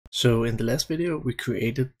So in the last video we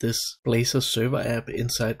created this Blazor server app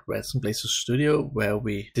inside Radzen Blazor Studio where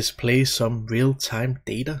we display some real-time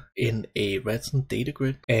data in a Radzen data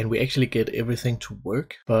grid, and we actually get everything to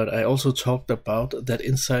work. But I also talked about that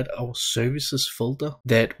inside our services folder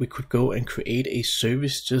that we could go and create a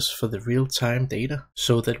service just for the real-time data,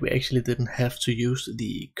 so that we actually didn't have to use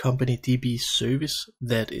the company DB service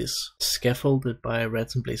that is scaffolded by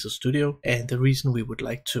Radzen Blazor Studio. And the reason we would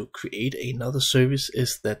like to create another service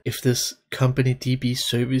is that if this company DB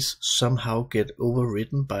service somehow get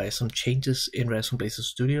overridden by some changes in Radzen Blazor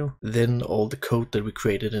Studio, then all the code that we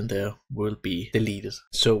created in there will be deleted.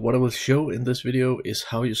 So what I will show in this video is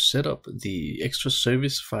how you set up the extra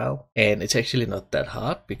service file, and it's actually not that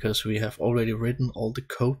hard because we have already written all the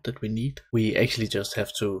code that we need. We actually just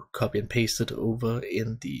have to copy and paste it over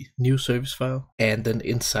in the new service file, and then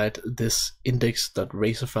inside this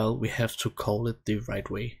index.razor file we have to call it the right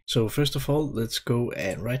way. So first of all, let's go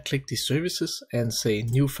and right click the services and say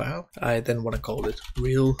new file. I then want to call it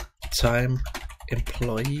real-time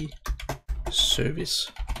employee service,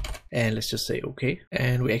 and let's just say okay.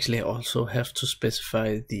 And we actually also have to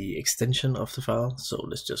specify the extension of the file, so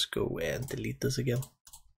let's just go and delete this again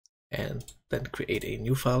and then create a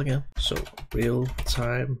new file again. So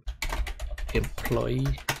real-time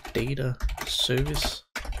employee data service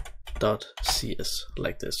 .cs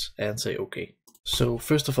like this, and say okay. So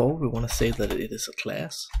first of all, we want to say that it is a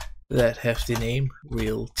class that has the name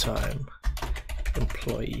real-time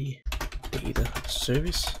employee data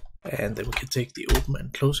service, and then we can take the open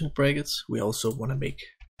and closing brackets. We also want to make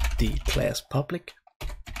the class public,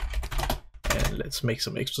 and let's make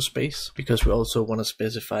some extra space because we also want to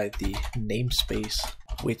specify the namespace,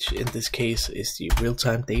 which in this case is the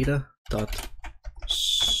real-time data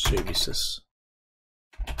 .services.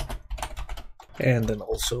 And then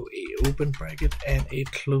also a open bracket and a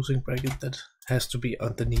closing bracket that has to be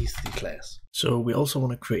underneath the class. So we also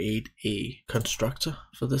want to create a constructor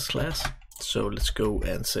for this class. So let's go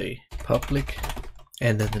and say public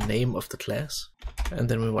and then the name of the class, and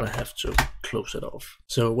then we want to have to close it off.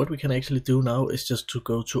 So what we can actually do now is just to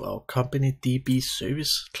go to our company DB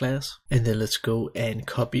service class, and then let's go and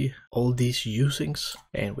copy all these usings,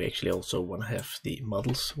 and we actually also want to have the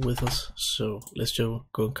models with us. So let's just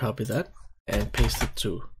go and copy that and paste it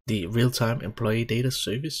to the real-time employee data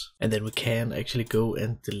service, and then we can actually go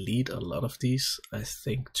and delete a lot of these, I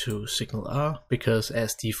think to signal R, because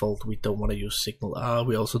as default we don't want to use signal R.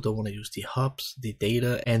 We also don't want to use the hubs, the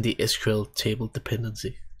data, and the SQL table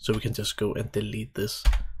dependency. So we can just go and delete this,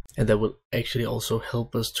 and that will actually also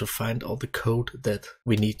help us to find all the code that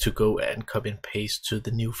we need to go and copy and paste to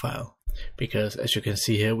the new file. Because as you can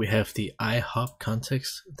see here, we have the IHOP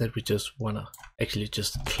context that we just want to actually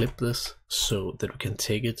just clip this so that we can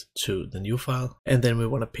take it to the new file, and then we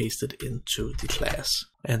want to paste it into the class.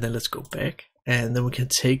 And then let's go back, and then we can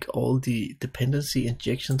take all the dependency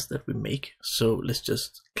injections that we make. So let's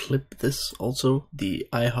just clip this also, the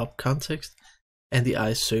IHOP context and the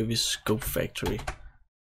iService scope factory,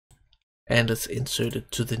 and let's insert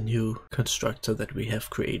it to the new constructor that we have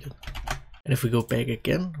created. And if we go back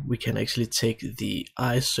again, we can actually take the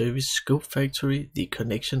iService scope factory, the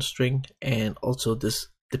connection string, and also this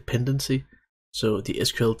dependency, so the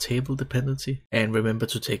SQL table dependency, and remember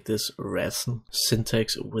to take this Radzen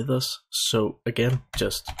syntax with us. So again,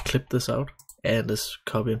 just clip this out and let's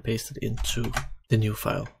copy and paste it into the new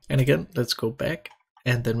file. And again, let's go back,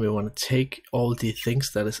 and then we want to take all the things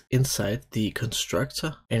that is inside the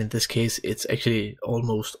constructor, and in this case it's actually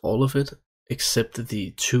almost all of it except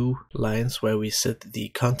the two lines where we set the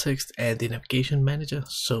context and the navigation manager.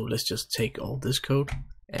 So let's just take all this code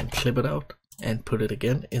and clip it out and put it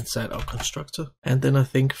again inside our constructor. And then I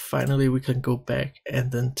think finally we can go back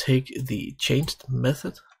and then take the changed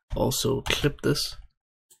method, also clip this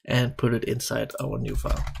and put it inside our new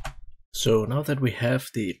file. So now that we have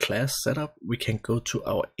the class set up, we can go to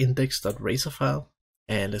our index.razor file,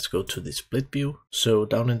 and let's go to the split view. So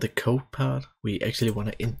down in the code part, we actually want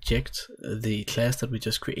to inject the class that we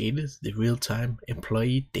just created, the real-time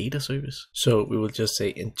employee data service. So we will just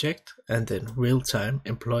say inject and then real-time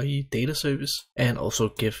employee data service, and also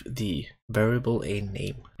give the variable a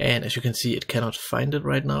name. And as you can see, it cannot find it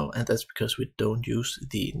right now, and that's because we don't use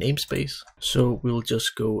the namespace. So we will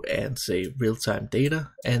just go and say real-time data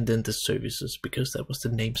and then the services, because that was the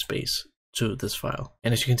namespace to this file.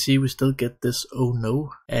 And as you can see, we still get this oh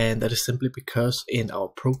no, and that is simply because in our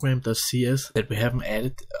program.cs that we haven't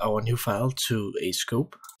added our new file to a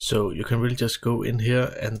scope. So you can really just go in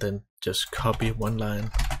here and then just copy one line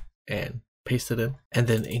and paste it in, and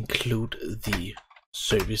then include the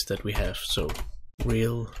service that we have. So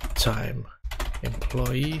real-time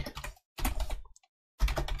employee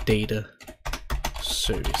data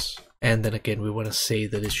service. And then again, we want to say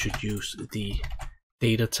that it should use the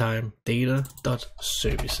data time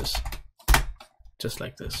data.services, just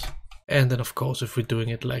like this. And then of course, if we're doing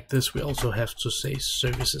it like this, we also have to say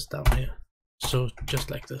services down here. So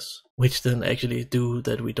just like this, which then actually do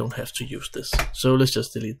that we don't have to use this. So let's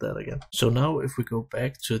just delete that again. So now if we go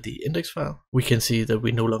back to the index file, we can see that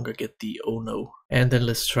we no longer get the oh no. And then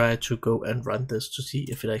let's try to go and run this to see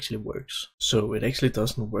if it actually works. So it actually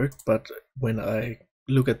doesn't work, but when I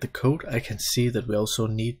look at the code, I can see that we also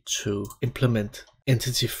need to implement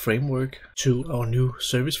entity framework to our new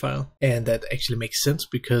service file. And that actually makes sense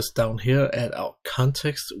because down here at our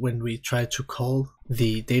context, when we try to call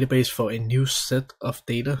the database for a new set of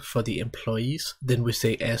data for the employees, then we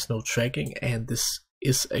say as no tracking, and this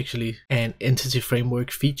is actually an entity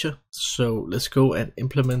framework feature. So let's go and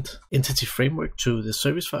implement entity framework to the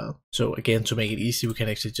service file. So again, to make it easy, we can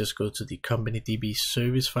actually just go to the company DB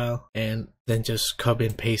service file and then just copy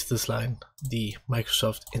and paste this line, the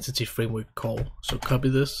Microsoft entity framework call. So copy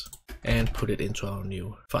this and put it into our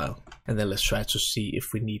new file. And then let's try to see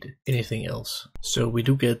if we need anything else. So we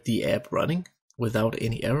do get the app running without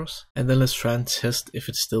any errors. And then let's try and test if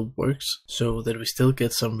it still works so that we still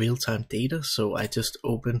get some real-time data. So I just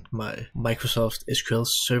opened my Microsoft SQL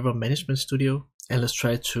Server Management Studio and let's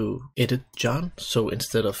try to edit John. So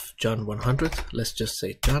instead of John 100, let's just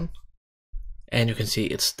say John. And you can see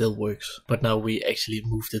it still works, but now we actually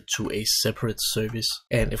moved it to a separate service.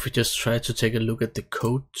 And if we just try to take a look at the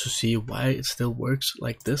code to see why it still works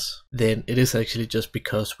like this, then it is actually just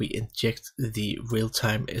because we inject the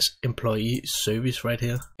real-time employee service right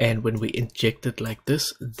here. And when we inject it like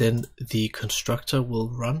this, then the constructor will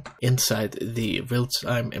run inside the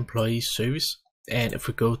real-time employee service. And if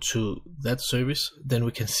we go to that service, then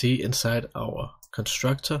we can see inside our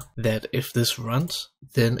constructor that if this runs,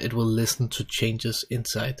 then it will listen to changes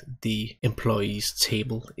inside the employees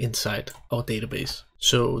table inside our database.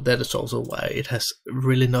 So that is also why it has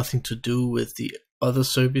really nothing to do with the other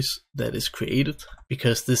service that is created,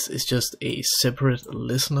 because this is just a separate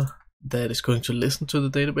listener that is going to listen to the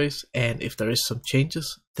database, and if there is some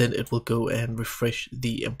changes, then it will go and refresh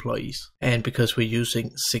the employees. And because we're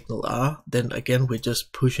using Signal R, then again we're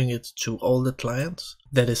just pushing it to all the clients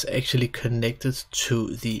that is actually connected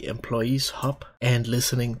to the employees hub and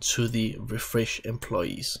listening to the refresh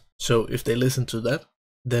employees. So if they listen to that,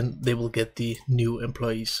 then they will get the new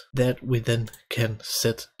employees that we then can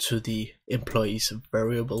set to the employees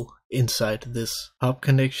variable inside this hub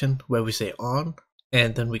connection where we say on.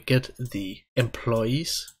 And then we get the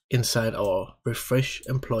employees inside our refresh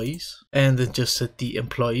employees, and then just set the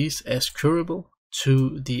employees as curable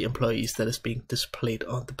to the employees that is being displayed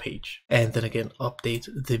on the page. And then again, update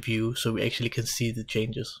the view so we actually can see the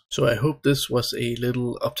changes. So I hope this was a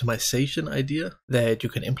little optimization idea that you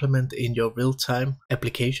can implement in your real-time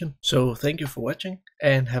application. So thank you for watching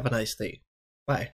and have a nice day. Bye.